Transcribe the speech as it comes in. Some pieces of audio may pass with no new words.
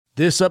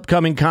This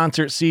upcoming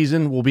concert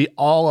season will be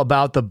all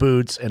about the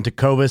boots, and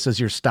Tecovas is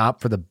your stop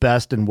for the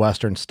best in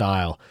Western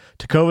style.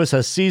 Tecovas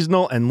has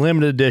seasonal and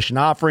limited edition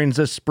offerings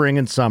this spring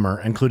and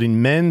summer,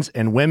 including men's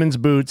and women's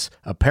boots,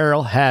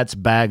 apparel, hats,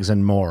 bags,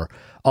 and more.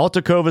 All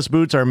Tecovas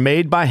boots are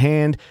made by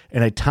hand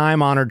in a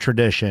time-honored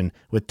tradition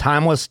with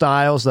timeless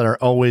styles that are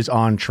always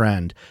on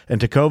trend. And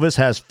Tecovas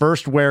has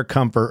first wear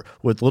comfort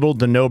with little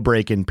to no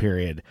break-in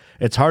period.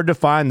 It's hard to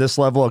find this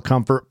level of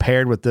comfort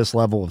paired with this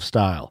level of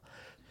style.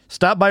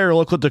 Stop by your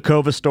local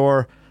Tecovas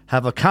store,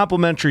 have a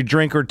complimentary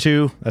drink or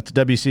two, that's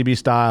WCB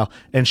style,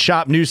 and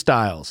shop new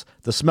styles.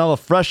 The smell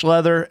of fresh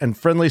leather and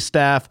friendly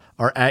staff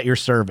are at your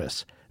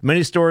service.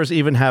 Many stores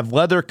even have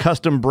leather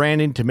custom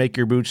branding to make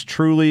your boots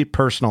truly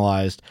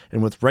personalized.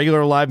 And with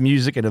regular live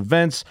music and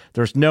events,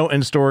 there's no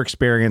in-store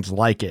experience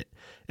like it.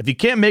 If you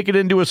can't make it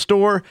into a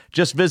store,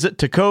 just visit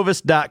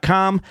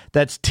tecovas.com.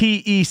 That's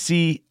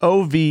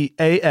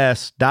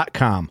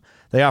TECOVAS.com.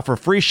 They offer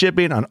free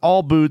shipping on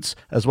all boots,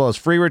 as well as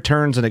free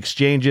returns and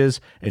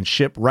exchanges, and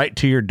ship right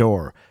to your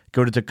door.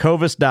 Go to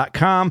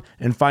tecovas.com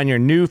and find your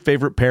new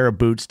favorite pair of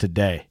boots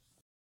today.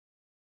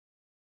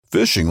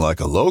 Fishing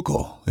like a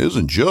local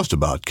isn't just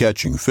about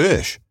catching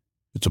fish.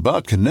 It's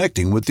about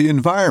connecting with the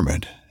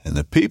environment and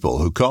the people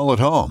who call it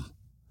home.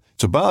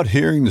 It's about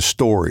hearing the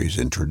stories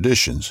and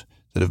traditions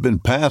that have been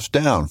passed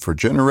down for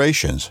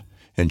generations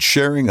and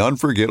sharing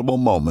unforgettable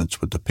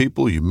moments with the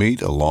people you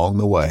meet along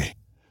the way.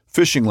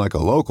 Fishing like a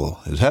local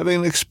is having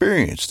an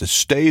experience that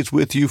stays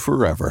with you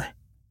forever.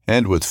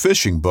 And with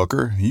Fishing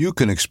Booker, you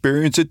can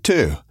experience it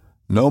too,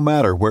 no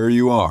matter where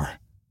you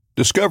are.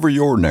 Discover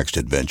your next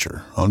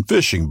adventure on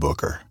Fishing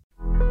Booker.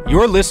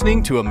 You're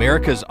listening to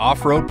America's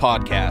Off-Road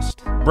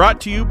Podcast. Brought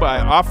to you by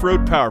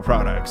Off-Road Power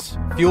Products.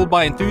 Fueled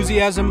by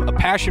enthusiasm, a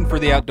passion for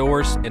the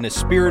outdoors, and a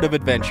spirit of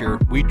adventure,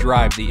 we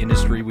drive the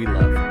industry we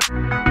love.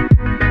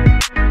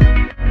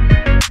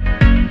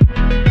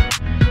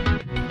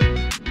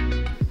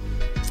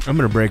 I'm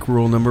going to break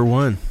rule number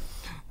 1.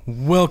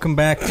 Welcome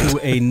back to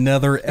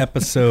another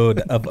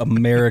episode of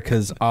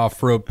America's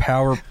Off-Road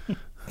Power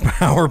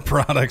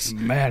Products.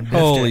 Man,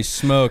 holy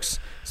smokes.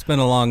 It's been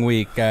a long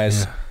week,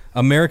 guys. Yeah.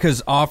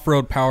 America's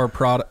Off-Road Power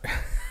Product.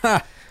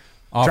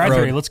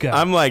 Drive-thru, let's go.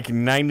 I'm like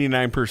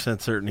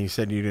 99% certain he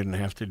said you didn't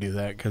have to do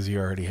that because you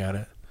already had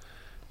it.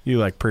 You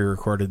like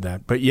pre-recorded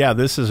that. But yeah,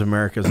 this is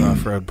America's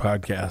Off-Road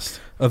Podcast.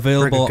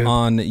 Available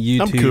on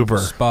YouTube,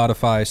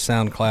 Spotify,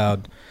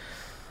 SoundCloud,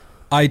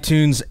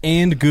 iTunes,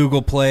 and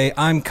Google Play.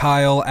 I'm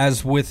Kyle.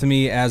 As with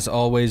me, as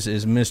always,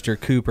 is Mr.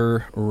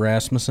 Cooper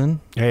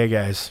Rasmussen. Hey,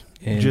 guys.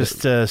 And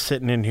just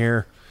sitting in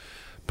here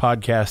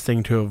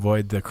podcasting to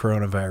avoid the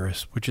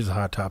coronavirus, which is a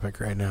hot topic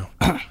right now.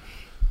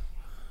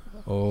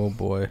 Oh,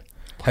 boy.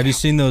 Have you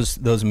seen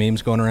those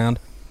memes going around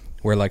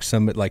where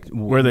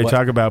where they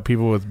talk about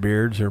people with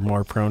beards are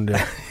more prone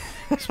to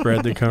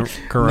spread the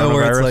coronavirus? No,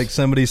 where it's like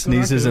somebody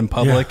sneezes in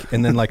public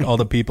and then like all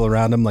the people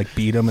around them like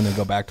beat them and then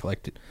go back to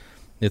like...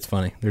 It's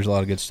funny. There's a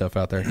lot of good stuff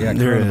out there. Yeah,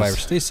 there coronavirus. Is.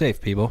 Stay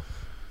safe, people.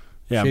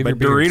 Yeah, Shave but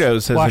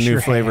Doritos has a new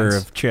flavor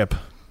of chip.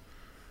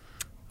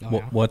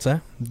 What's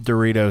that?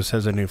 Doritos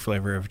has a new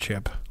flavor of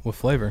chip. What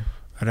flavor?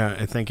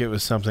 I think it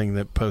was something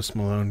that Post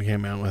Malone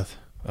came out with.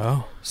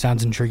 Oh.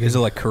 Sounds intriguing. Is it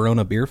like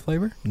Corona beer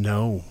flavor?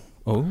 No.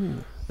 Oh,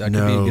 that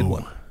could be a good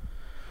one.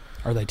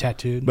 Are they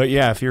tattooed? But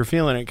yeah, if you're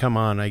feeling it, come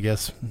on. I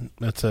guess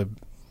that's a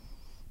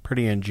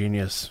pretty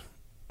ingenious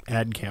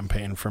ad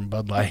campaign from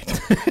Bud Light.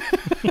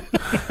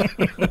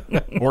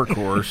 Or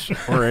Coors,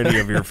 or any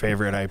of your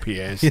favorite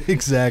IPAs.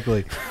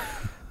 Exactly.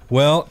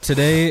 Well,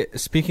 today,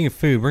 speaking of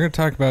food, we're going to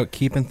talk about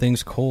keeping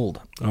things cold.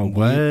 Oh,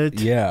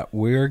 what?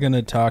 We're going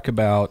to talk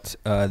about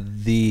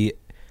the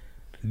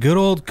good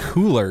old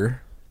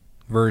cooler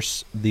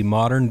versus the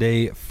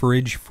modern-day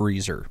fridge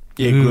freezer.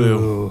 Igloo.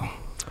 Ooh.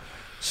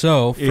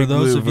 So, for Igloo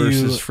those of you...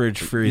 versus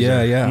fridge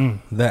freezer.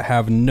 That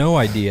have no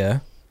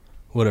idea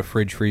what a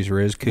fridge freezer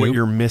is, Coop, what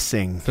you're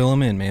missing. Fill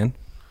them in, man.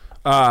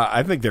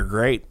 I think they're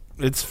great.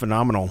 It's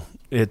phenomenal.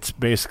 It's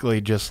basically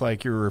just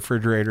like your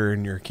refrigerator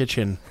in your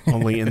kitchen,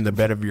 only in the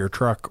bed of your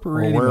truck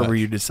or wherever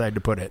you decide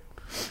to put it.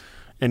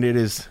 And it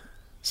is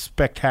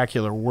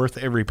spectacular, worth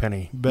every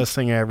penny. Best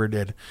thing I ever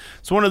did.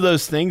 It's one of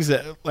those things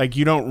that like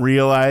you don't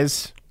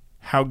realize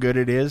how good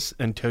it is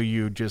until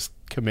you just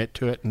commit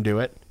to it and do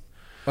it.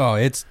 Oh,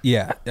 I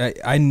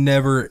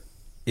never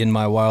in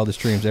my wildest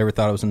dreams ever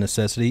thought it was a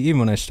necessity. Even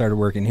when I started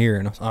working here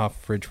and I was,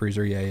 fridge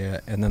freezer,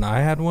 yeah. And then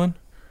I had one.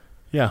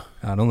 Yeah.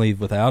 I don't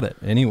leave without it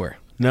anywhere.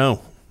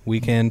 No.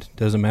 Weekend,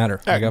 doesn't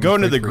matter.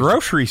 Going to the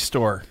grocery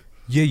store.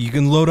 Yeah, you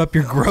can load up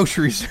your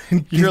groceries.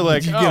 You're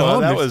like,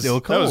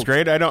 that was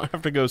great. I don't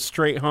have to go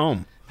straight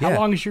home. How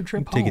long is your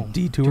trip home? Take a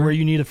detour. To where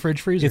you need a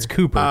fridge freezer? It's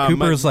Cooper.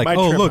 Cooper's like,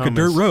 look, a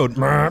dirt road.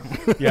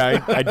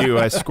 Yeah, I do.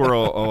 I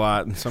squirrel a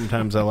lot, and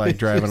sometimes I like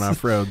driving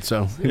off-road,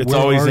 so it's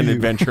always an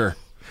adventure.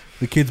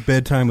 The kid's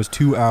bedtime was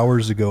 2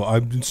 hours ago.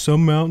 I'm in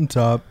some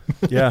mountaintop.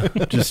 Yeah,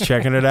 just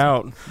checking it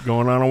out,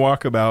 going on a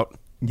walkabout.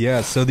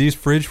 Yeah, so these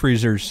fridge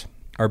freezers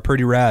are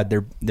pretty rad.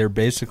 They're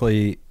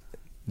basically,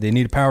 they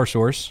need a power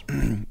source.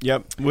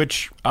 Yep,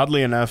 which,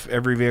 oddly enough,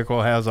 every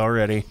vehicle has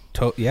already.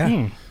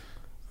 Yeah.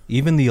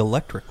 even the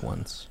electric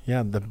ones.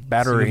 Yeah, the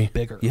battery.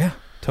 Bigger. Yeah,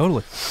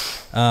 totally.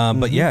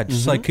 But yeah,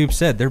 just like Coop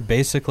said, they're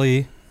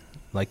basically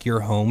like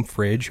your home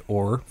fridge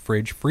or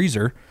fridge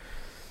freezer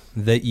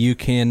that you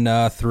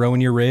can throw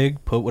in your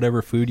rig, put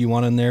whatever food you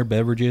want in there,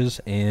 beverages,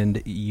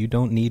 and you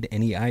don't need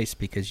any ice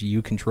because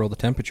you control the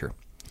temperature.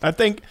 I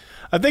think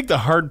the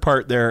hard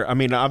part there, I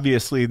mean,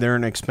 obviously they're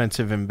an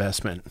expensive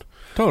investment.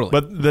 Totally.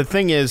 But the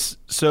thing is,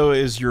 so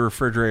is your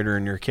refrigerator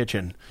in your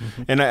kitchen.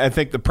 And I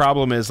think the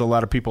problem is a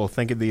lot of people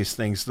think of these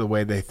things the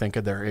way they think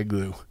of their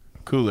Igloo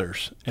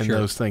coolers. And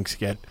those things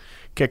get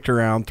kicked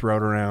around,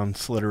 thrown around,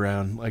 slid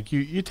around. Like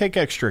you take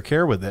extra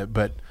care with it.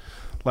 But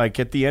like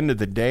at the end of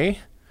the day,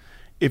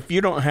 if you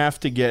don't have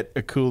to get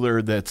a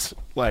cooler that's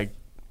like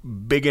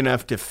big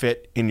enough to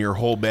fit in your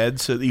whole bed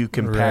so that you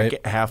can pack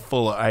it half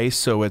full of ice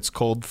so it's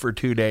cold for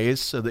 2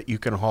 days so that you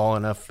can haul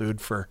enough food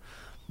for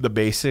the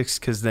basics,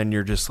 because then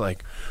you're just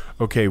like,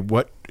 okay,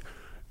 what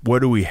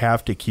do we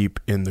have to keep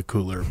in the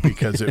cooler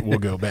because it will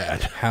go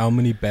bad? How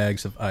many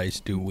bags of ice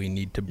do we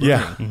need to bring?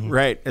 Yeah,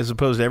 right, as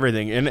opposed to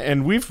everything.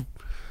 And we've,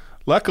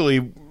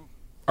 luckily,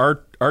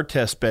 our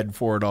test bed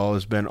for it all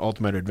has been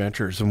Ultimate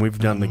Adventures, and we've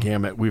done the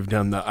gamut. We've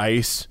done the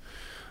ice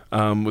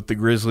with the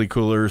Grizzly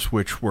coolers,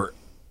 which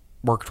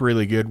worked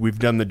really good. We've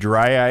done the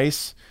dry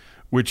ice,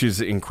 which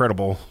is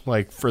incredible.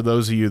 Like, for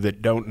those of you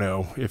that don't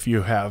know, if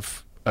you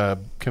have a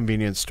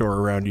convenience store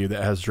around you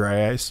that has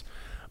dry ice,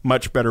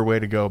 much better way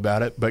to go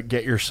about it. But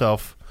get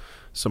yourself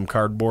some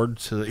cardboard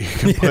so that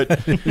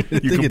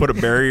you can put a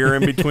barrier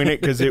in between it,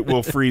 because it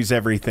will freeze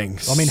everything.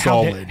 I mean,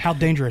 solid. how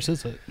dangerous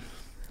is it?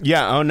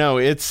 Yeah. Oh no,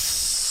 it's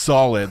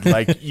solid.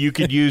 Like you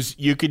could use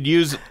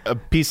a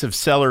piece of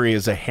celery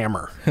as a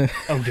hammer.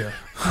 Oh dear.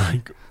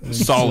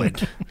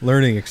 Solid.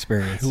 Learning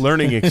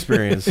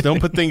experience.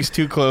 Don't put things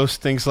too close.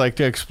 Things like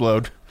to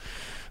explode.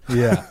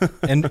 Yeah.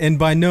 And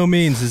by no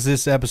means is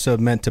this episode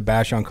meant to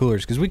bash on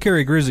coolers, because we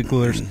carry Grizzly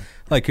coolers,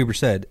 like Cooper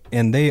said,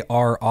 and they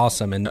are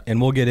awesome.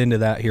 And we'll get into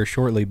that here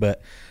shortly.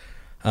 But,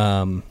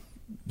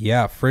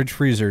 yeah, fridge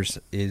freezers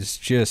is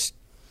just,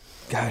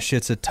 gosh,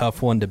 it's a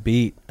tough one to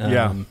beat.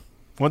 Yeah.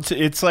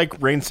 It's like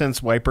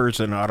RainSense wipers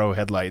and auto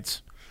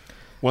headlights.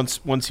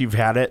 Once you've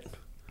had it,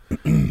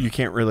 you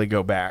can't really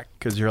go back,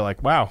 because you're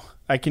like, wow,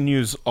 I can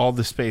use all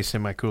the space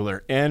in my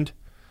cooler, and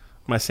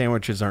my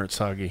sandwiches aren't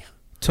soggy.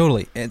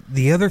 Totally. And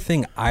the other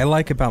thing I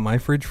like about my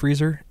fridge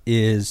freezer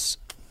is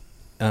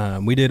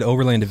we did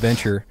Overland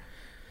Adventure,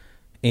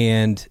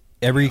 and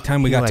every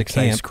time we got to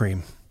camp... ice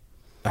cream.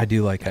 I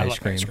do like ice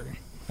cream.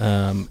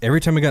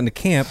 Every time we got into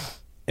camp,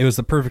 it was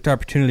the perfect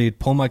opportunity to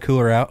pull my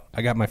cooler out.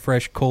 I got my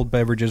fresh, cold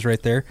beverages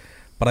right there,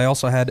 but I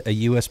also had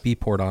a USB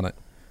port on it.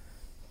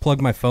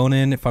 Plug my phone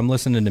in if I'm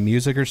listening to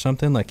music or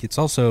something. Like, it's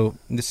also,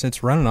 since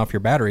it's running off your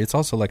battery, it's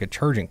also like a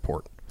charging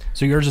port.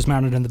 So yours is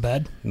mounted in the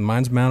bed?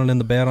 Mine's mounted in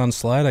the bed on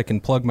slide. I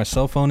can plug my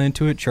cell phone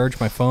into it,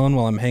 charge my phone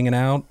while I'm hanging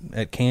out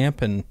at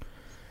camp, and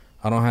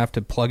I don't have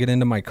to plug it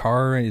into my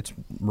car. It's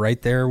right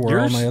there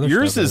where all my other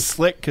stuff is. Yours is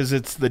slick because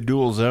it's the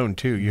dual zone,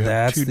 too. You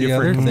That's have two the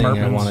different other thing I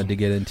compartments. wanted to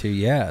get into.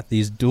 Yeah,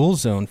 these dual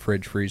zone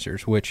fridge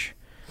freezers, which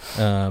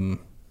have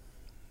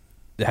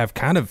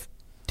kind of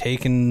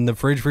taken the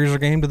fridge freezer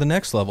game to the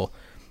next level.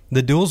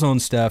 The dual zone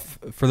stuff,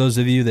 for those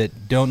of you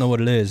that don't know what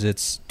it is,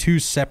 it's two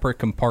separate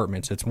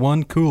compartments. It's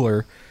one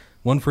cooler,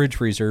 one fridge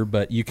freezer,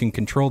 but you can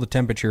control the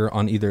temperature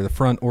on either the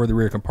front or the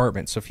rear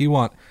compartment. So if you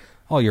want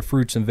all your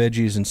fruits and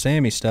veggies and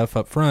Sammy stuff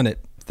up front at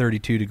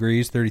 32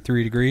 degrees,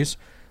 33 degrees,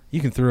 you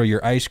can throw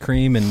your ice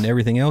cream and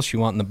everything else you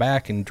want in the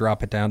back and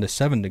drop it down to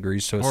 7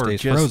 degrees so it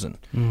stays frozen.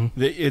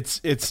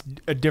 It's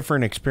a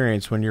different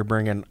experience when you're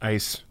bringing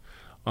ice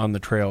on the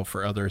trail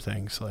for other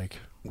things, like...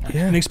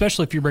 Yeah. And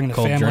especially if you're bringing a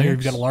Cold family or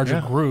drinks. you've got a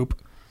larger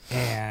group,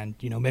 and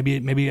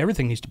maybe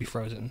everything needs to be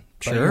frozen.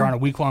 But you're on a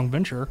week-long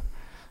venture,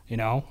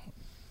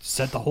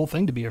 set the whole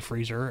thing to be a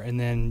freezer, and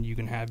then you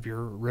can have your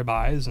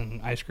ribeyes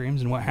and ice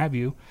creams and what have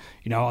you,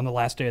 on the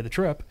last day of the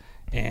trip,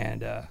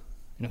 and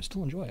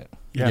still enjoy it.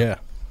 Yeah.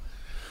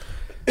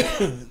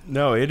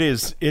 No, it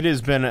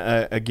has been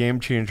a game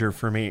changer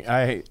for me.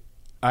 I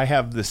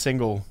have the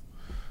single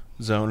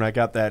zone. I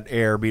got that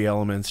ARB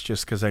Elements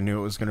just because I knew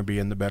it was going to be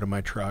in the bed of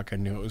my truck. I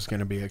knew it was going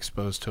to be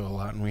exposed to a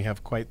lot, and we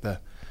have quite the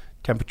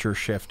temperature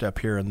shift up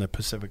here in the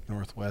Pacific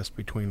Northwest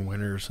between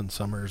winters and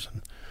summers.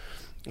 And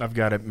I've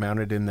got it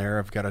mounted in there.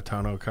 I've got a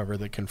tonneau cover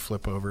that can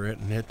flip over it,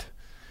 and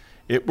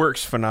it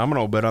works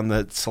phenomenal. But on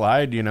the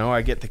slide,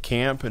 I get to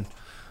camp and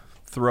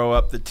throw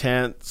up the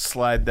tent,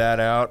 slide that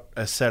out.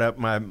 I set up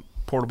my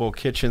portable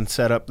kitchen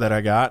setup that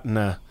I got,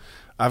 and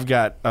I've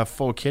got a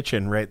full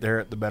kitchen right there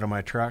at the bed of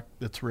my truck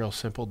that's real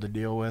simple to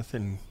deal with,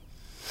 and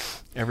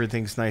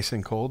everything's nice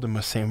and cold, and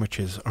my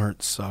sandwiches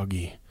aren't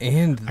soggy.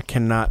 And I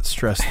cannot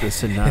stress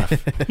this enough.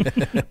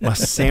 My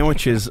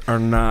sandwiches are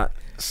not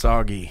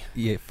soggy.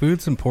 yeah,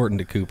 food's important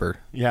to Cooper.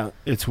 Yeah,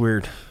 it's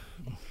weird.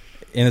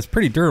 And it's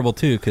pretty durable,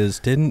 too, because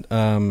didn't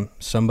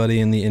somebody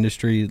in the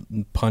industry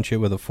punch it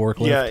with a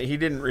forklift? Yeah, he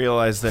didn't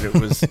realize that it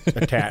was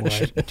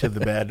attached to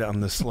the bed on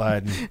the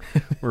slide. And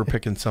we were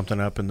picking something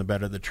up in the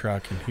bed of the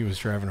truck, and he was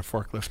driving a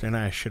forklift, and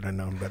I should have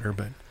known better.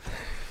 But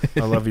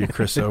I love you,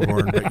 Chris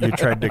Oborn, but you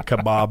tried to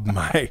kebab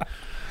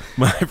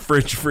my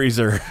fridge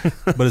freezer.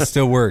 But it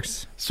still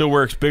works. Still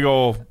works. Big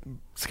old,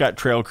 it's got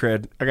trail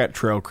cred. I got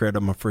trail cred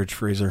on my fridge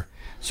freezer.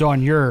 So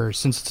on yours,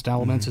 since it's an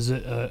Elements, is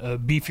it a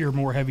beefier,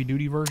 more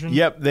heavy-duty version?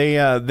 Yep,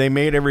 they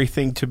made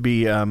everything to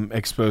be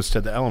exposed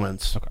to the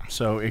elements. Okay.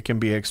 So it can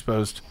be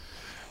exposed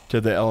to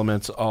the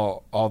elements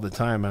all the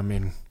time. I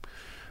mean,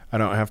 I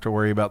don't have to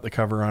worry about the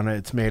cover on it.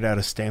 It's made out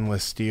of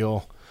stainless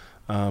steel.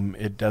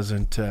 It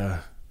doesn't.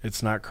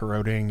 It's not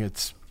corroding.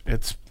 It's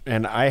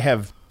and I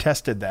have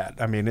tested that.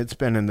 I mean, it's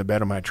been in the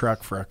bed of my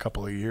truck for a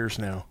couple of years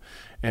now,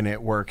 and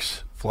it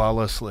works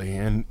flawlessly.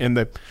 And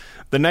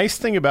the nice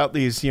thing about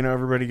these, you know,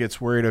 everybody gets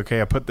worried.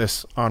 Okay, I put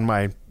this on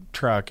my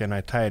truck and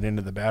I tie it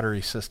into the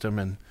battery system,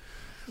 and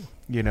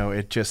you know,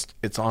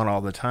 it's on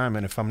all the time.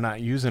 And if I'm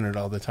not using it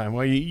all the time,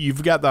 well,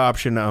 you've got the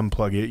option to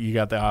unplug it. You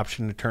got the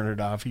option to turn it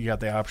off. You got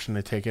the option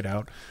to take it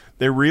out.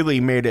 They really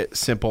made it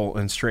simple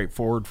and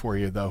straightforward for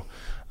you, though.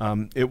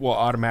 It will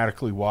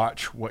automatically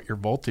watch what your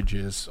voltage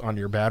is on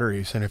your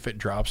batteries, and if it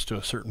drops to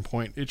a certain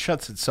point, it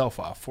shuts itself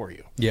off for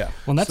you. Yeah.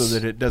 Well, so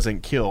that it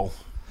doesn't kill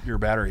your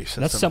battery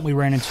system. That's something we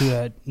ran into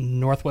at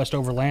Northwest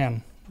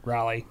Overland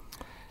rally.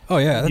 Oh,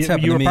 yeah, that's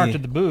happened to me. You were parked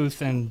at the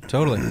booth, and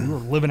totally, you were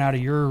living out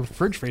of your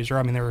fridge freezer.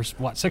 I mean, there was,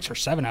 6 or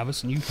 7 of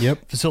us, and you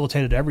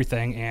facilitated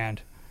everything,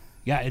 and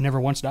yeah, it never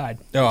once died.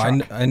 Oh,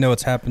 I know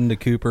it's happened to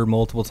Cooper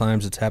multiple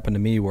times. It's happened to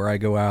me where I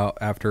go out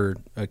after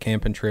a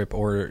camping trip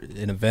or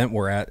an event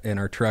we're at, and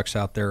our truck's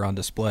out there on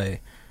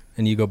display,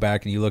 and you go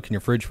back and you look and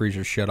your fridge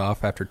freezer's shut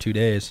off after 2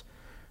 days,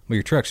 but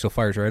your truck still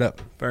fires right up.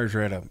 Fires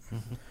right up.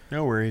 Mm-hmm.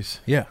 No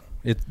worries. Yeah.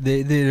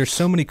 There's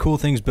so many cool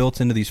things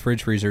built into these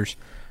fridge freezers.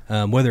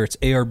 Whether it's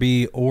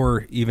ARB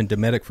or even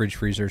Dometic fridge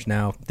freezers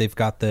now, they've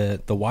got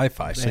the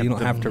Wi-Fi, so you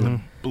don't have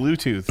to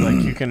Bluetooth.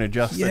 Like you can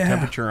adjust the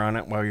temperature on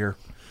it while you're,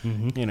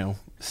 you know,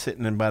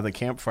 sitting in by the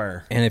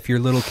campfire. And if your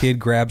little kid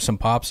grabs some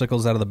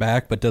popsicles out of the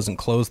back but doesn't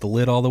close the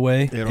lid all the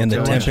way, and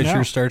the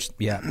temperature starts,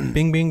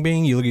 bing, bing,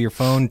 bing. You look at your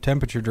phone,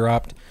 temperature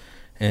dropped,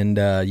 and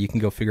you can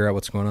go figure out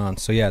what's going on.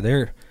 So yeah,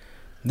 they're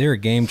a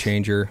game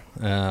changer.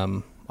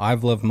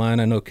 I've loved mine.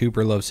 I know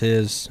Cooper loves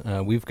his.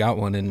 We've got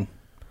one in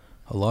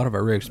a lot of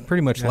our rigs.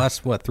 Pretty much the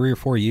last 3 or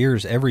 4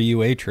 years, every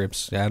UA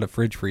trip's had a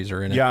fridge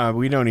freezer in it. Yeah,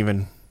 we don't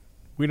even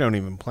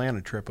plan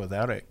a trip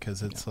without it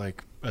because it's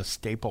like a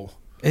staple.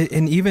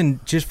 And even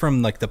just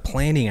from like the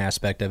planning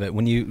aspect of it,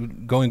 when you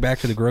going back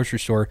to the grocery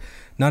store,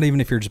 not even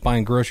if you're just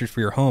buying groceries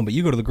for your home, but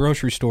you go to the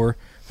grocery store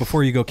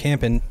before you go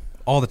camping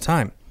all the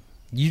time.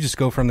 You just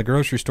go from the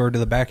grocery store to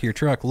the back of your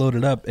truck, load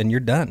it up, and you're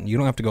done. You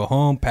don't have to go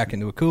home, pack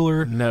into a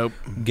cooler,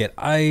 get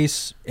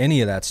ice, any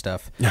of that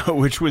stuff. No,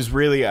 which was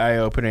really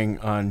eye-opening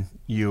on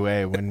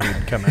UA when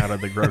we'd come out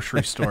of the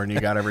grocery store and you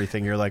got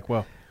everything. You're like,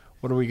 well,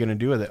 what are we going to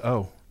do with it?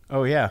 Oh,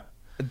 yeah.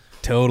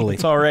 Totally.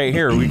 It's all right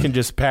here. We can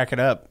just pack it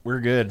up. We're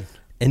good.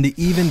 And to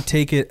even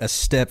take it a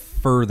step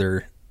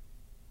further,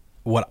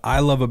 what I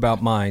love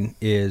about mine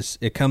is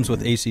it comes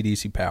with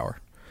AC/DC power.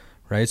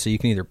 Right, so you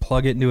can either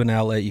plug it into an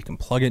outlet, you can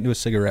plug it into a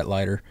cigarette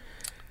lighter.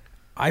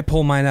 I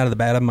pull mine out of the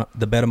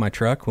bed of my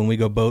truck when we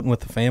go boating with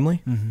the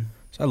family. Mm-hmm.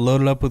 So I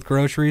load it up with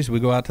groceries. We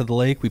go out to the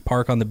lake. We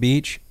park on the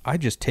beach. I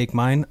just take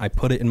mine. I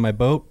put it in my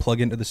boat,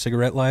 plug it into the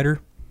cigarette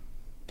lighter.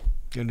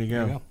 Good to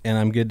go. And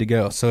I'm good to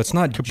go. So it's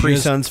not Capri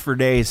Suns for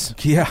days.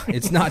 Yeah,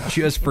 it's not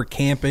just for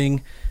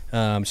camping.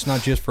 It's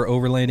not just for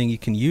overlanding. You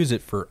can use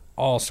it for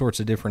all sorts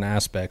of different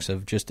aspects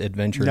of just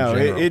adventure. No,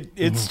 in general.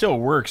 it still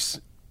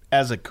works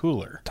as a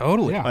cooler.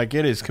 Totally. Yeah. Like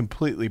it is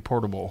completely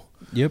portable.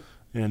 Yep.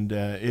 And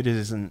it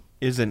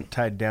isn't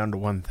tied down to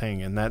one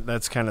thing, and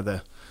that's kind of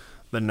the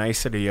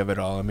nicety of it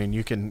all. I mean,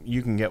 you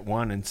can get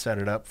one and set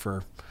it up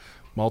for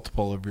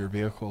multiple of your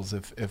vehicles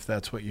if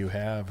that's what you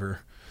have,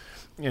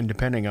 and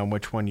depending on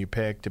which one you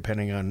pick,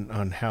 depending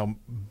on how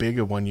big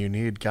a one you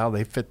need,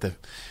 they fit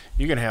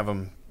you can have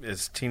them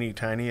as teeny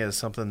tiny as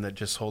something that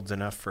just holds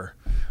enough for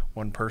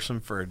one person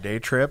for a day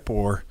trip,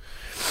 or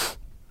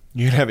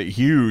you can have it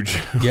huge,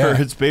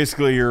 where it's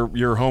basically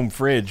your home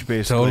fridge,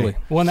 basically. Totally.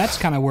 Well, and that's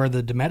kind of where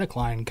the Dometic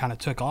line kind of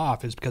took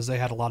off, is because they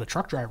had a lot of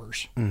truck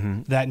drivers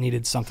that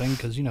needed something,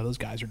 because, you know, those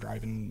guys are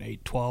driving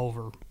 8, 12,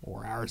 or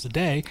more hours a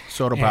day.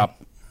 Soda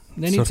pop.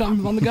 They need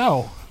something on the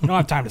go. You don't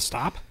have time to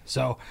stop.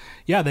 So,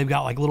 yeah, they've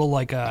got like little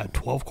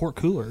 12-quart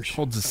coolers.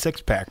 Holds a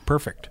 6-pack.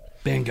 Perfect.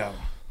 Bingo.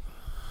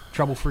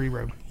 Trouble-free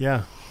room.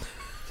 Yeah.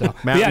 So,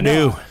 Mountain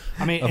Dew.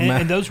 I mean,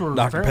 and those were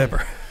Dr.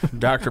 Pepper.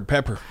 Dr.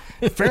 Pepper.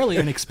 fairly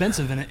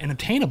inexpensive and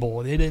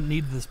obtainable. They didn't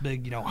need this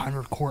big,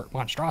 100-quart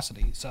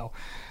monstrosity. So,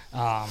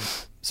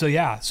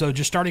 so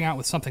just starting out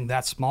with something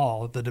that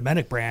small, the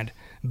Dometic brand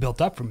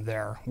built up from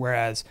there.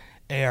 Whereas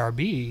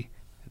ARB,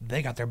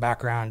 they got their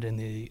background in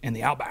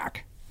the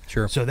outback.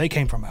 Sure. So they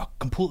came from a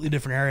completely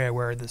different area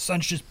where the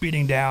sun's just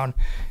beating down,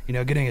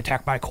 getting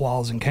attacked by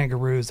koalas and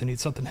kangaroos. They need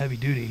something heavy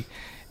duty.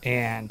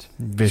 And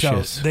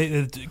vicious. So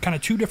they kind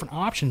of two different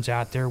options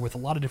out there with a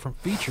lot of different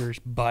features,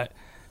 but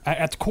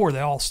at the core,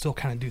 they all still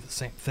kind of do the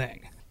same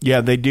thing. Yeah,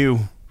 they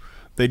do.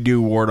 They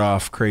do ward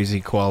off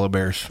crazy koala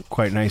bears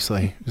quite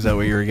nicely. Is that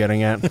what you were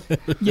getting at?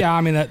 Yeah,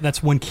 I mean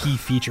that's one key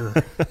feature.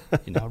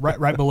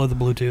 Right below the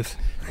Bluetooth.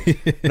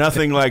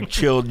 Nothing like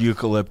chilled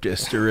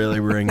eucalyptus to really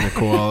bring the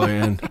koala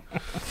in.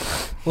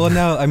 Well,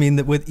 no, I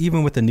mean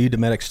even with the new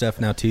Dometic stuff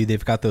now too,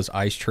 they've got those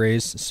ice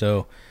trays.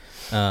 So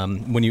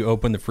when you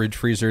open the fridge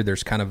freezer,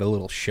 there's kind of a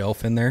little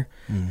shelf in there.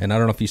 And I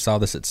don't know if you saw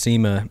this at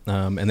SEMA,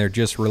 and they're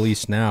just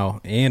released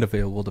now and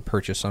available to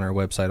purchase on our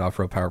website,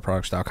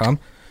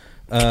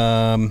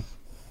 offroadpowerproducts.com.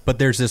 But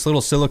there's this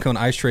little silicone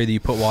ice tray that you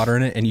put water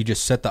in it, and you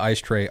just set the ice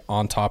tray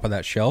on top of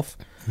that shelf,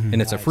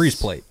 and it's a freeze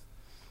plate.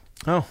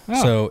 Oh.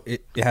 So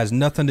it has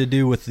nothing to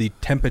do with the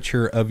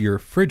temperature of your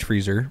fridge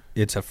freezer.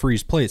 It's a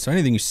freeze plate. So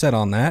anything you set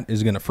on that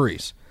is going to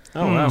freeze.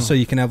 Oh, wow. So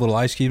you can have little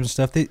ice cubes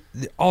and stuff.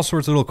 All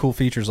sorts of little cool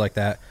features like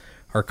that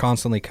are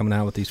constantly coming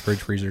out with these fridge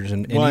freezers.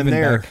 And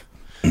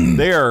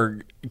they are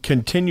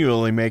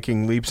continually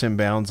making leaps and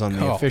bounds on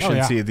the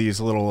efficiency of these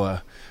little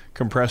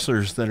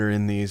compressors that are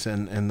in these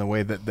and the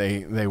way that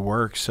they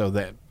work, so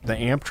that the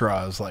amp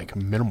draw is like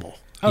minimal.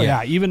 Oh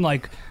yeah, even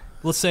like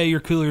let's say your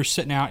cooler's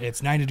sitting out,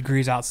 it's 90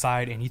 degrees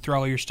outside, and you throw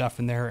all your stuff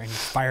in there and you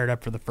fire it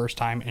up for the first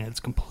time and it's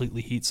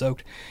completely heat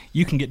soaked,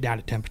 you can get down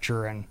to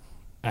temperature in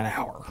an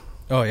hour.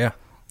 Oh yeah.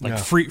 Like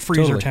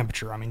freezer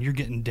temperature. I mean, you're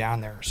getting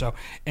down there. So,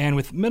 and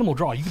with minimal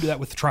draw, you can do that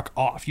with the truck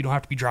off. You don't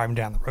have to be driving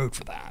down the road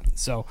for that.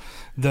 So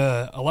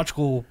the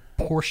electrical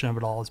portion of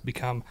it all has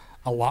become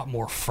a lot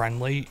more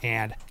friendly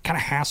and kind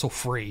of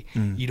hassle-free.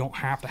 You don't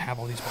have to have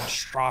all these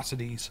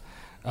monstrosities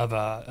of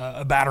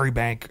a battery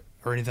bank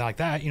or anything like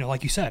that.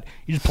 Like you said,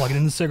 you just plug it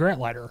in the cigarette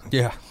lighter.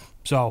 Yeah.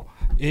 So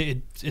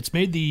it's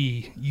made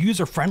the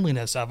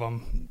user-friendliness of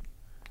them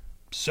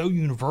so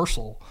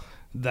universal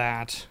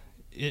that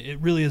it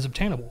really is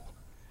obtainable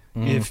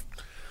if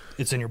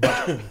it's in your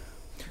budget.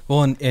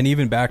 Well, and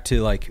even back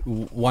to like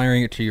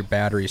wiring it to your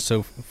battery.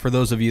 So for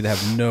those of you that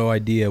have no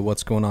idea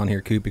what's going on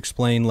here, Coop,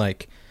 explain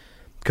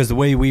because the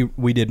way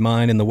we did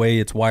mine and the way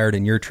it's wired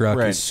in your truck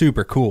is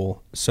super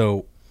cool.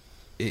 So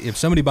if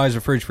somebody buys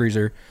a fridge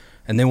freezer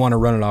and they want to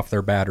run it off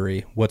their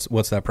battery,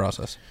 what's that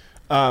process?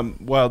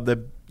 Well,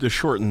 the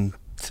short and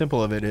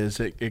simple of it is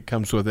it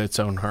comes with its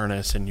own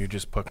harness, and you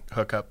just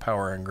hook up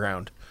power and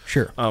ground.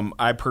 Sure.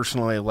 I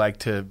personally like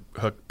to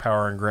hook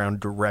power and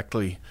ground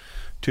directly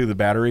to the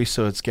battery,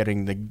 so it's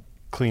getting the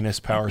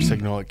cleanest power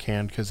signal it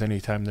can, because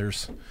anytime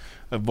there's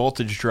a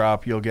voltage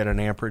drop, you'll get an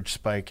amperage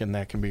spike, and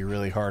that can be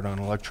really hard on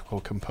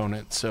electrical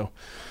components. So,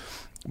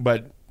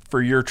 but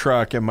for your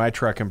truck and my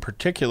truck in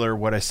particular,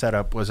 what I set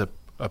up was a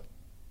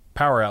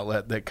power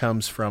outlet that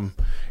comes from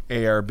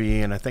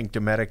ARB, and I think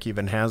Dometic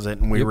even has it,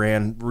 and we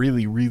ran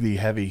really, really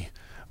heavy,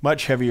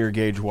 much heavier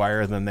gauge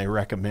wire than they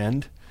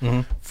recommend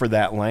for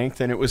that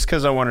length, and it was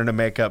because I wanted to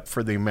make up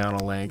for the amount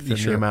of length and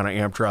the amount of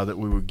amp draw that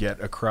we would get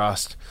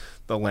across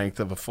the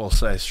length of a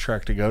full-size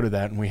truck to go to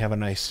that, and we have a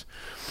nice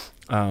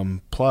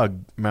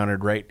plug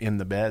mounted right in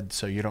the bed,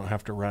 so you don't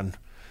have to run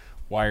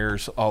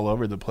wires all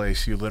over the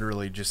place. You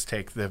literally just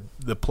take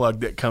the plug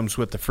that comes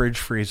with the fridge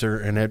freezer,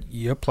 and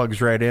it plugs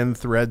right in,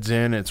 threads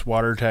in, it's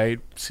watertight,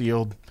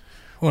 sealed,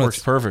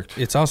 works perfect.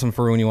 It's awesome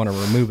for when you want to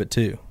remove it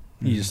too.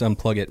 You just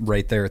unplug it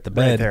right there at the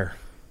bed. Right there.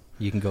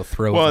 You can go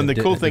throw it. Well, and the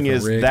cool thing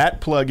is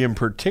that plug in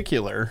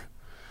particular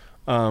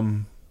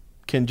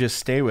can just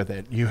stay with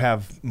it. You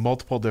have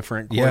multiple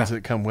different cords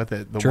that come with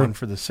it. The one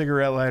for the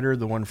cigarette lighter,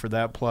 the one for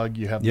that plug.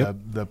 You have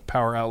the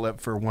power outlet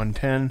for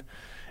 110,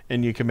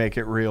 and you can make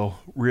it real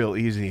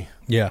easy.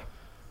 Yeah.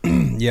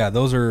 Yeah,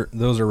 those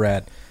are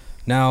rad.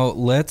 Now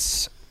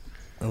let's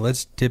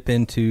dip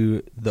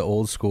into the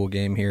old school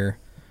game here.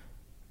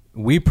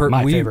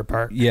 My favorite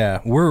part. Yeah,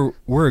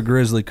 we're a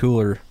Grizzly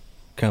cooler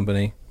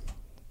company.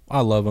 I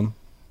love them.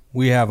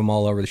 We have them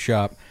all over the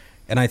shop,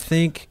 and I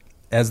think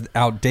as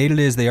outdated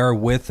as they are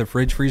with the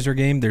fridge freezer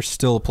game, there's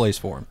still a place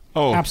for them.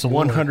 Oh,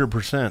 absolutely,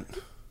 100%.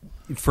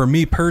 For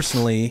me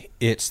personally,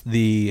 it's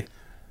the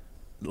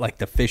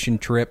fishing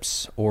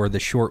trips or the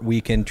short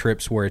weekend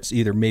trips where it's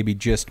either maybe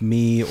just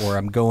me or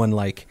I'm going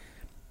like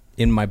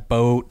in my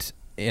boat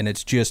and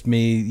it's just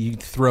me. You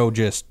throw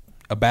just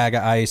a bag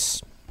of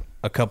ice,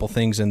 a couple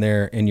things in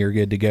there, and you're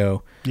good to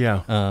go.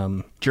 Yeah.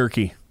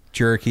 Jerky.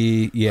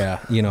 Yeah.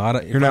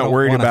 You're not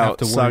worried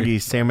about soggy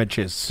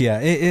sandwiches. Yeah.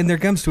 And there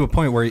comes to a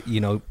point where,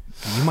 you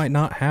might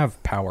not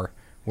have power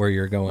where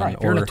you're going. Right.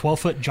 If you're in a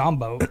 12-foot John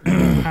boat, you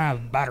don't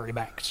have battery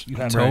banks. You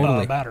have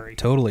a battery.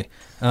 Totally.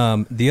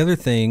 The other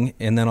thing,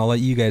 and then I'll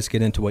let you guys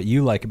get into what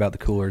you like about the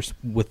coolers,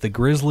 with the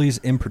Grizzlies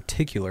in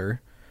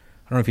particular,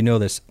 I don't know if you know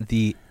this,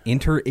 the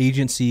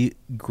Interagency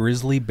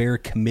Grizzly Bear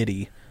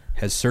Committee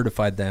has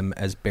certified them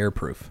as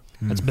bear-proof.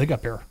 That's big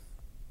up here.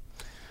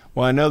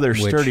 Well, I know they're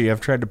sturdy.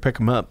 I've tried to pick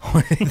them up.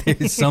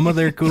 Some of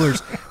their coolers,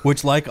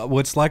 which like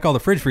all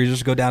the fridge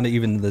freezers, go down to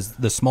even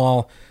the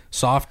small,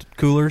 soft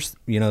coolers,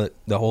 that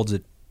holds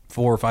it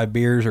 4 or 5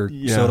 beers or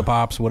soda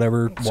pops,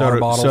 whatever, water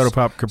bottles. Soda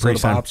pop,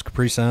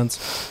 Capri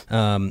Suns,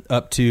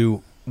 up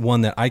to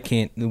one that I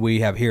can't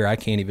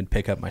even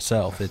pick up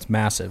myself. It's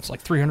massive. It's like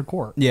 300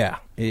 quart. Yeah,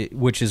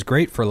 which is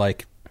great for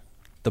like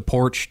the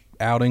porch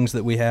outings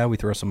that we have. We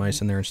throw some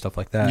ice in there and stuff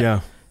like that.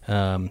 Yeah.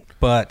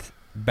 But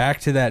back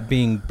to that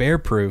being bear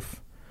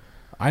proof,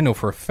 I know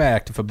for a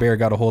fact if a bear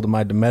got a hold of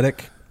my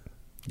Dometic,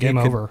 game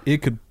over.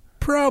 It could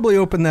probably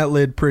open that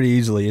lid pretty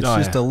easily. It's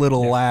just a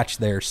little latch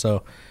there.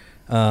 So,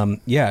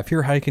 if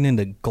you're hiking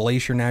into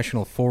Glacier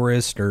National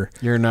Forest or...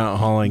 You're not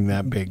hauling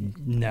that big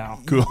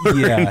cooler.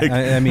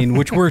 Yeah, I mean,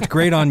 which worked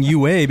great on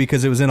UA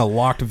because it was in a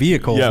locked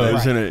vehicle. Yeah,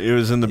 it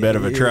was in the bed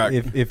of a truck.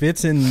 If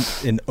it's in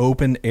an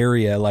open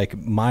area, like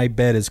my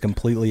bed is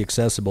completely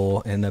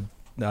accessible and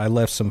I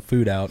left some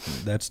food out,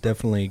 that's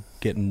definitely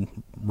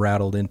getting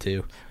rattled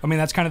into. I mean,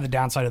 that's kind of the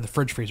downside of the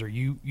fridge freezer.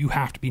 You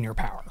have to be near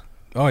power.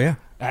 Oh, yeah.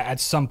 At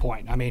some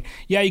point. I mean,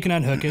 yeah, you can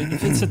unhook it.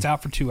 If it sits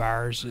out for 2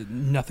 hours,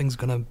 nothing's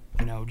going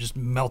to, just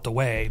melt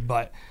away,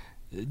 but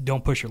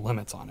don't push your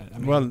limits on it. I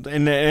mean, well,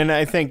 and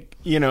I think,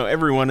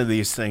 every one of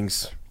these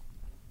things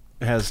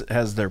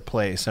has their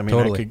place. I mean,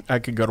 totally. I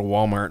could go to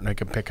Walmart and I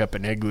could pick up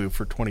an Igloo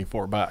for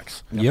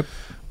 $24. Yep.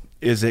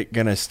 Is it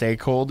going to stay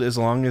cold as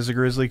long as a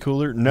Grizzly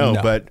cooler? No.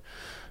 But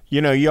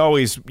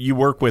you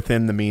work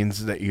within the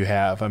means that you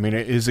have. I mean,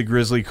 is a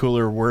Grizzly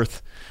cooler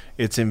worth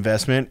its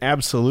investment?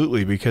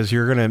 Absolutely, because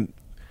you're going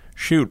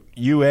to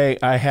UA.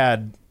 I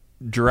had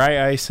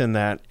dry ice in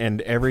that,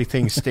 and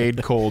everything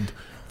stayed cold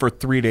for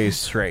 3 days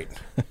straight,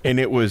 and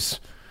it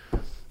was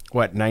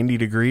 90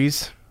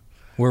 degrees.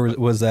 Where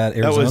was that?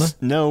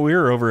 Arizona? We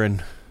were over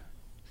in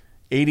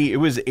 80. It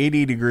was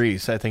 80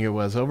 degrees. I think it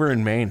was over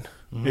in Maine.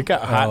 Mm-hmm. It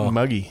got hot and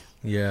muggy.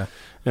 Yeah.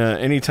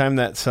 Anytime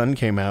that sun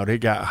came out, it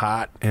got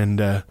hot, and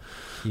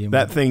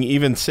that thing,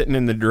 even sitting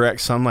in the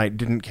direct sunlight,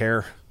 didn't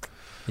care.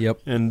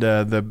 Yep. And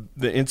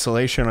the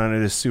insulation on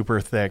it is super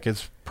thick.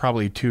 It's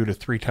probably 2 to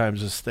 3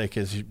 times as thick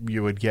as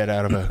you would get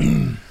out of a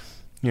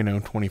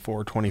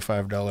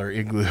 $24-$25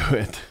 Igloo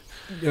at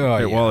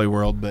Wally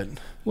World. But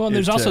and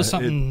there's also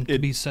something to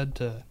be said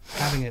to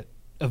having it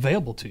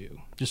available to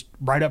you, just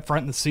right up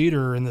front in the seat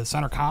or in the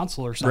center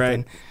console or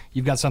something. Right.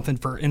 You've got something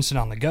for instant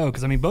on the go,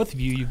 because I mean, both of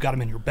you've got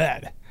them in your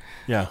bed.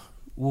 Yeah.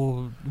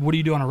 Well, what do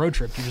you do on a road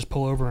trip? You just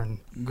pull over and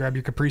grab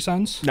your Capri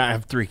Suns? No, I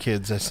have 3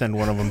 kids. I send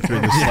one of them through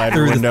the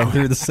slider window.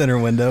 Through the center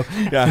window.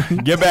 Yeah,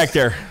 get back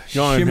there.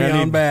 Shimmy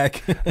on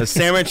back. A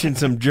sandwich and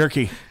some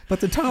jerky.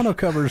 But the tonneau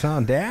cover's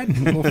on,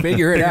 Dad. We'll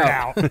figure it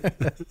out.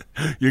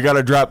 You got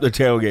to drop the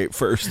tailgate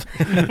first.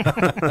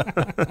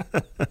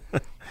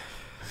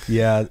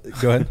 Yeah,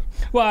 go ahead.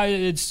 Well,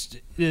 it's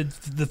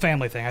the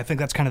family thing. I think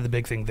that's kind of the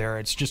big thing there.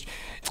 It's just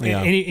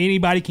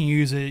anybody can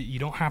use it. You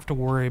don't have to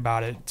worry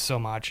about it so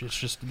much. It's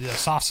just a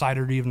soft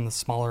cider to even the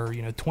smaller,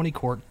 20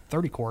 quart,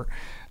 30 quart.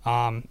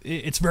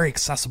 It's very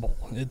accessible.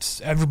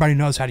 Everybody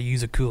knows how to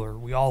use a cooler.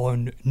 We all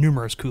own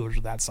numerous coolers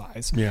of that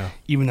size. Yeah.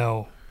 Even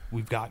though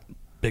we've got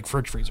big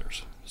fridge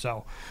freezers.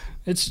 So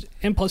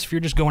and plus if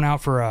you're just going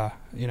out for a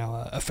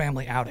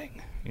family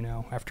outing,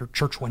 after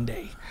church one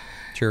day.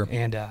 Sure.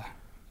 And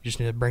you just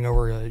need to bring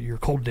over your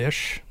cold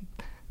dish.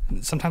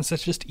 Sometimes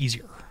that's just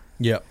easier.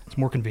 Yep. It's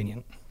more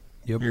convenient.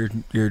 Yep.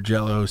 Your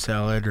Jell-O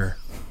salad or...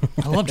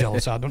 I love Jell-O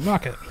salad. Don't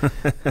knock it.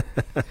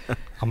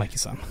 I'll make you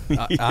some.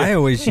 I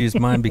always use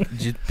mine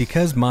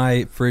because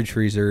my fridge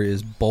freezer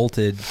is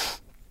bolted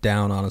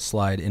down on a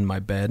slide in my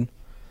bed.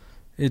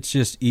 It's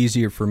just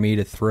easier for me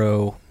to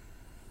throw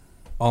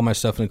all my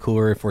stuff in the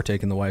cooler if we're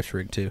taking the wife's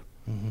rig too.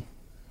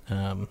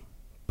 Mm-hmm.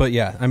 But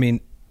yeah, I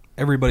mean,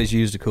 everybody's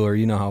used a cooler.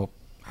 You know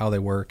how they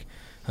work.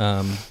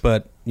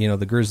 But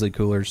the Grizzly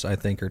coolers, I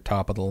think, are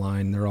top of the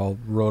line. They're all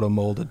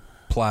roto-molded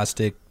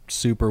plastic,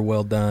 super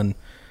well done.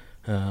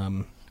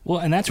 And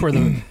that's where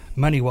the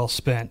money well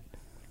spent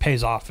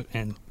pays off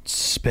in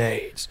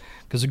spades.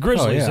 Because the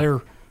Grizzlies,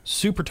 they're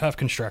super tough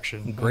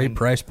construction. Great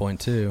price point,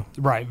 too.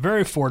 Right,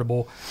 very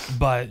affordable,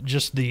 but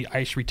just the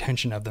ice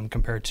retention of them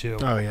compared to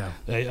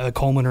a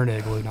Coleman or an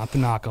Igloo, not to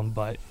knock them,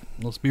 but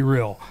let's be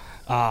real.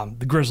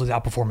 The Grizzlies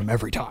outperform them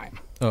every time.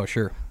 Oh,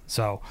 sure.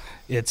 So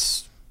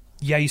it's...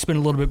 Yeah, you spend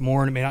a little bit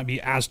more, and it may not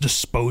be as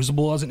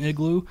disposable as an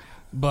Igloo,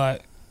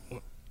 but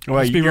we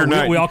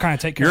all kind of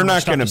take care of our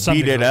stuff. You're not going to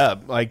beat it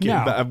up. Like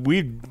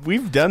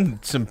we've done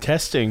some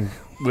testing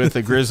with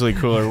a Grizzly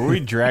cooler where we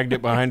dragged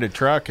it behind a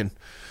truck, and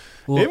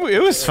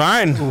it was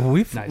fine.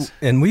 Nice.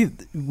 And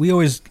we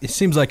always, it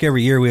seems like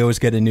every year we always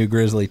get a new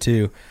Grizzly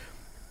too.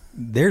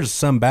 There's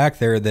some back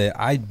there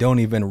that I don't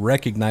even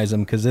recognize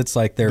them because it's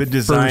like their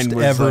first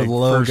ever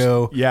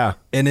logo. Yeah.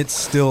 And it's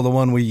still the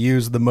one we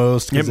use the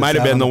most. It might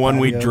have been the one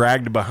we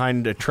dragged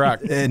behind a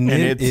truck. and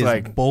it's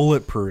like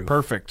bulletproof.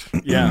 Perfect.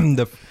 Yeah.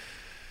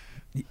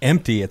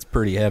 Empty, it's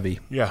pretty heavy.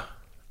 Yeah.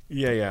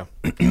 Yeah.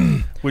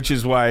 Which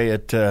is why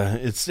it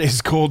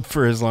stays cold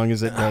for as long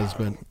as it does.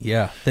 But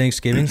yeah.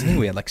 Thanksgiving's thing,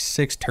 we had like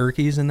 6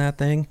 turkeys in that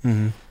thing.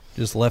 Mm-hmm.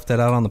 Just left that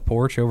out on the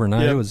porch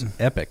overnight. Yep. It was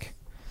epic.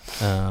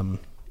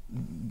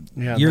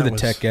 You're the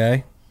tech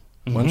guy.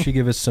 Mm-hmm. Why don't you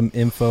give us some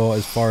info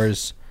as far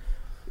as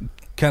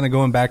kind of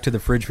going back to the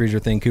fridge freezer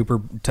thing?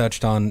 Cooper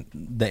touched on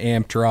the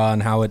amp draw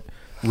and how it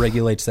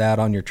regulates that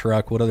on your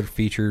truck. What other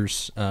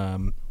features,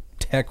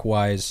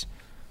 tech-wise,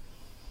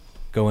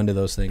 go into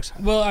those things?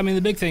 Well, I mean,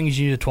 the big thing is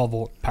you need a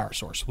 12-volt power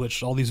source,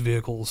 which all these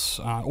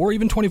vehicles, or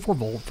even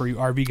 24-volt for you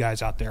RV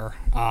guys out there,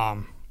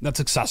 that's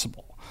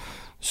accessible.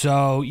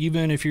 So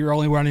even if you're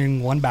only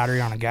running one battery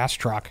on a gas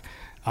truck,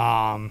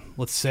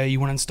 let's say you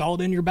want to install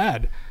it in your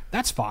bed,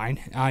 that's fine.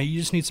 You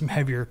just need some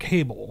heavier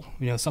cable,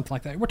 something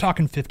like that. We're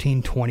talking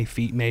 15, 20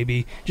 feet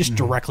maybe, just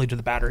directly to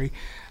the battery.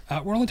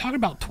 We're only talking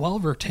about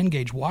 12 or 10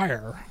 gauge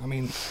wire. I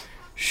mean,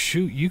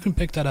 shoot, you can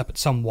pick that up at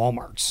some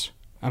Walmarts.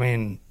 I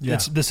mean,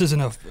 this isn't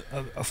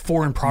a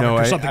foreign product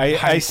or something.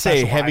 I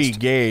say heavy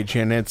gauge,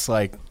 and it's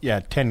like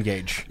 10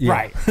 gauge. Yeah.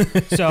 Right.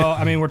 So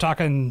I mean, we're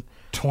talking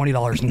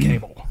 $20 in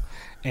cable,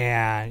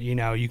 and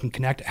you can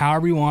connect it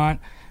however you want.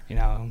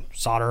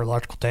 Solder,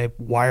 electrical tape,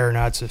 wire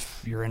nuts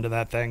if you're into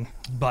that thing.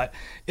 But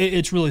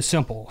it's really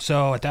simple.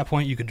 So at that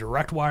point, you could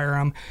direct wire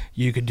them.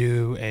 You could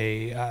do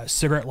a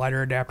cigarette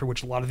lighter adapter,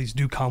 which a lot of these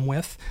do come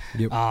with.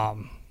 Yep.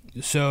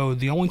 So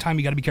the only time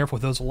you got to be careful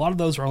with those, a lot of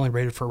those are only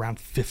rated for around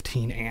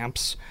 15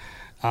 amps.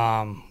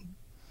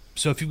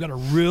 So if you've got a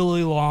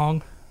really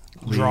long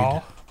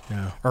draw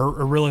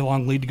or a really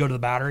long lead to go to the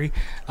battery,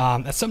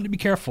 that's something to be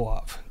careful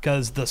of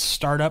because the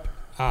startup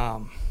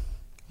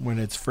when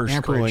it's first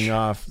amperage, cooling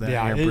off, that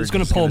amperage it's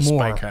going to pull more.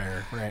 Spike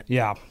higher. Right.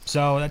 Yeah,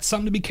 so that's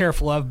something to be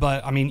careful of.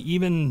 But I mean,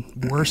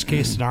 even worst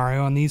case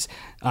scenario on these,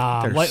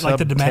 like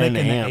the Dometic and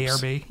the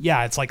ARB,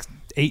 it's like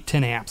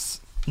 8-10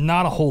 amps,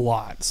 not a whole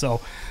lot. So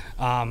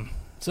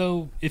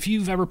if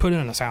you've ever put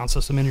in a sound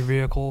system in your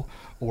vehicle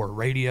or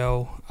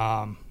radio,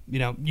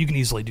 you can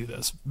easily do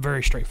this.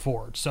 Very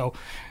straightforward. So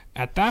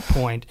at that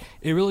point,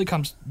 it really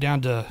comes down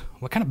to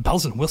what kind of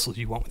bells and whistles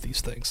you want with these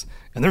things.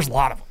 And there's a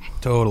lot of them.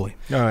 Totally.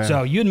 Oh, yeah.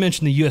 So you had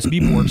mentioned the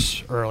USB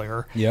ports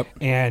earlier. Yep.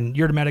 And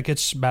your Dometic,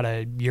 it's about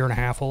a year and a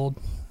half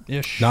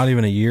old-ish. Not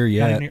even a year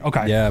yet.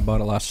 Okay. Yeah, I bought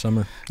it last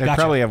summer. They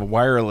probably have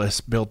wireless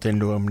built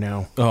into them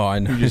now. Oh, I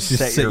know. You just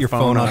set your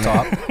phone on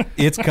top.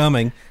 It's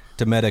coming.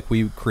 Dometic,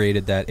 we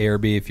created that.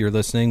 ARB, if you're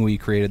listening, we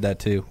created that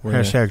too.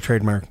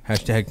 Trademark.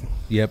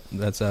 Yep,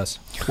 that's us.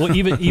 Well,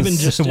 even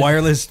just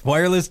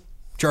wireless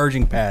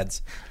charging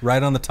pads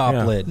right on the top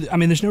lid. I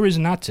mean, there's no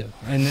reason not to,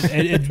 and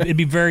it'd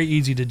be very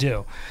easy to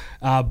do.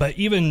 But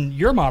even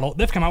your model,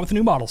 they've come out with a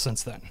new model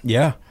since then.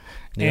 Yeah.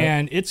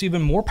 And it's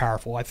even more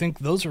powerful. I think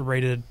those are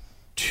rated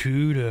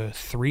 2 to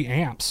 3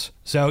 amps.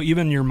 So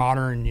even your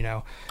modern,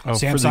 Samsung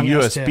for the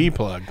USB S10,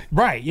 plug.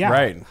 Right, yeah.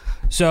 Right.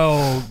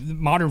 So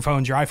modern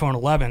phones, your iPhone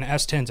 11,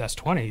 S10s,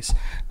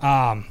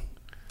 S20s,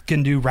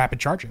 can do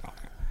rapid charging on it.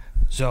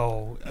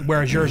 So,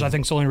 whereas yours, I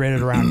think, is only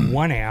rated around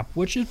 1 amp,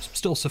 which is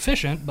still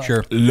sufficient. But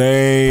sure.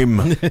 Lame.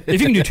 If you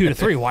can do 2 to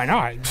 3, why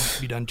not?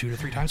 It'd be done 2 to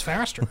 3 times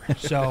faster.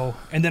 So,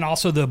 and then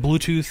also the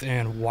Bluetooth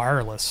and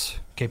wireless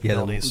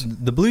capabilities. Yeah,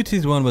 the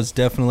Bluetooth one was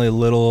definitely a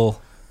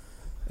little.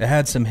 It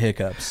had some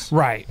hiccups.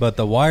 Right. But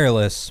the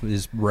wireless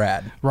is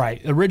rad. Right.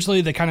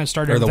 Originally, they kind of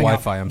started. Or the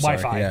Wi-Fi. I'm sorry.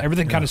 Wi-Fi. Yeah.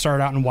 Everything kind of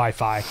started out in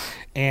Wi-Fi,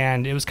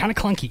 and it was kind of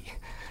clunky.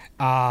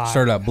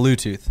 Started out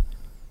Bluetooth.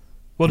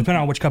 Well,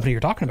 depending on which company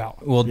you're talking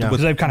about. Well,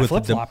 because they've kind of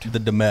flip-flopped. The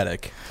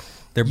Dometic,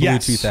 their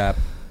Bluetooth app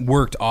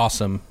worked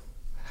awesome.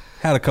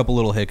 Had a couple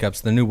little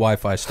hiccups. The new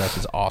Wi-Fi stuff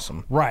is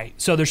awesome. Right.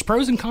 So there's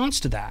pros and cons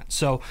to that.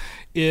 So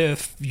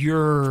if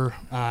you're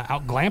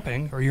out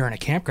glamping or you're in a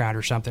campground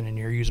or something and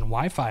you're using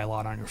Wi-Fi a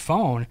lot on your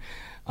phone,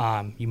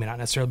 you may not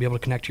necessarily be able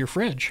to connect to your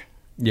fridge.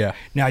 Yeah.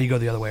 Now you go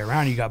the other way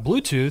around. You got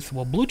Bluetooth.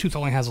 Well, Bluetooth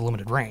only has a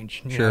limited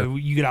range.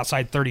 You get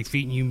outside 30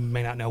 feet and you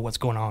may not know what's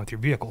going on with your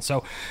vehicle.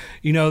 So,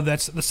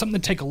 that's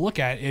something to take a look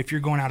at if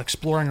you're going out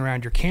exploring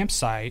around your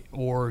campsite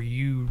or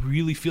you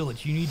really feel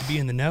that you need to be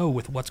in the know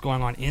with what's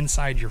going on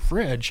inside your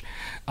fridge.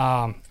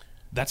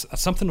 That's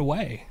something to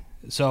weigh.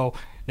 So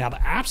now the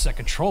apps that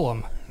control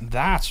them,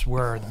 that's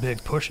where the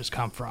big pushes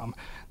come from.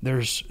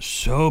 There's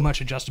so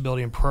much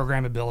adjustability and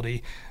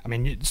programmability. I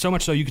mean, so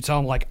much so you could tell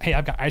them like, hey,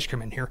 I've got ice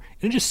cream in here,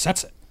 and it just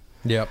sets it.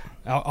 Yep.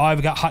 Oh,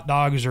 I've got hot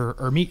dogs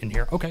or meat in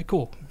here. Okay,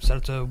 cool. Set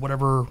it to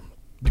whatever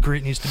degree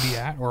it needs to be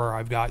at, or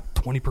I've got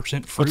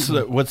 20%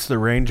 fruit. What's the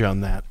range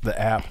on that, the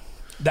app?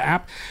 The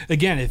app,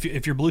 again, if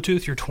you're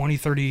Bluetooth, you're 20,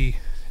 30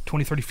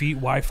 feet,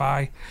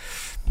 Wi-Fi,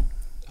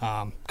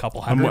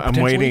 couple hundred.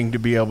 I'm waiting to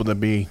be able to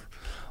be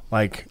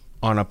like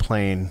on a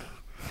plane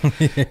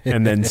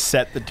and then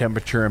set the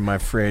temperature in my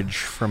fridge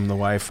from the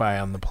Wi-Fi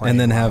on the plane. And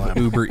then have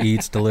Uber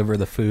Eats deliver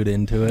the food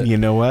into it. You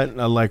know what?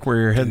 I like where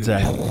your head's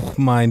at.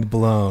 Mind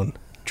blown.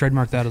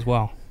 Trademark that as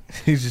well.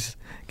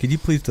 Could you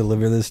please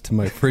deliver this to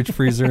my fridge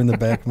freezer in the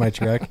back of my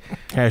truck?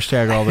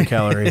 Hashtag all the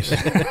calories.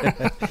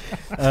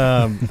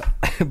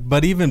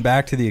 But even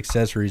back to the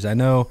accessories, I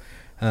know,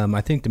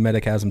 I think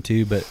Dometic has them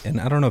too,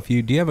 and I don't know if do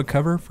you have a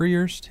cover for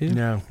yours too?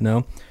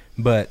 No?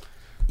 But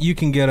you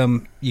can get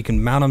them, you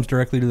can mount them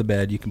directly to the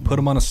bed. You can put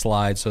them on a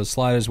slide. So a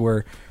slide is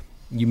where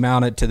you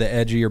mount it to the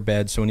edge of your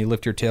bed. So when you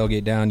lift your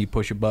tailgate down, you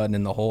push a button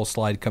and the whole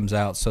slide comes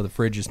out. So the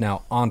fridge is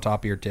now on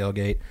top of your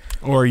tailgate.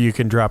 Or you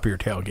can drop your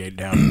tailgate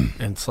down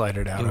and slide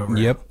it out over.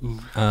 Yep.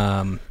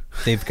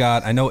 They've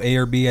got, I know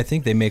ARB, I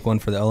think they make one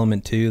for the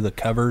Element 2, the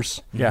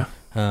covers. Yeah.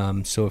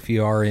 So if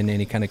you are in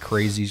any kind of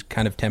crazy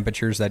kind of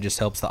temperatures, that just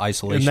helps the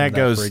isolation. And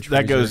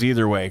that goes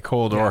either way,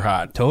 cold or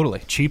hot. Totally.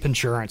 Cheap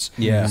insurance.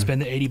 Yeah.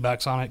 Spend the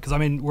 $80 on it. Because, I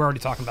mean, we're already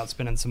talking about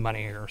spending some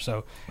money here.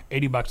 So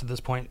 $80 at this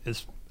point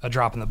is a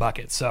drop in the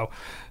bucket. So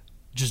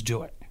just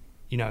do it.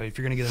 you know, if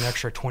you're going to get an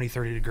extra 20,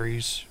 30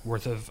 degrees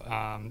worth of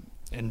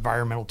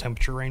environmental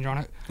temperature range on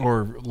it.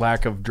 Or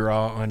lack of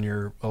draw on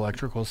your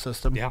electrical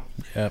system. Yeah.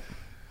 Yep.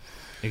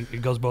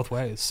 It goes both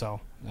ways. So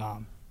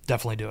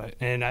definitely do it.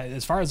 And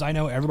as far as I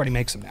know, everybody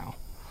makes them now.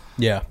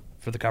 Yeah.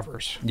 For the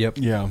covers. Yep.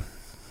 Yeah.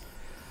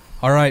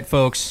 All right,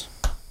 folks.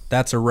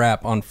 That's a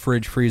wrap on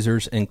fridge,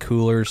 freezers, and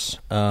coolers.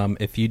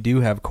 If you do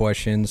have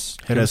questions,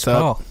 hit us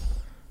up.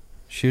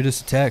 Shoot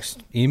us a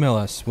text. Email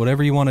us.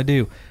 Whatever you want to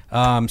do.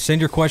 Send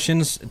your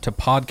questions to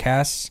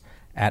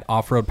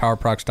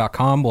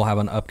podcasts@offroadpowerproducts.com. We'll have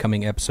an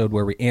upcoming episode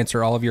where we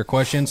answer all of your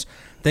questions.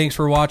 Thanks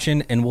for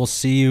watching, and we'll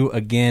see you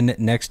again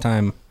next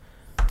time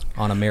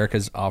on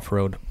America's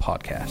Off-Road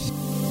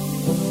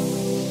Podcast.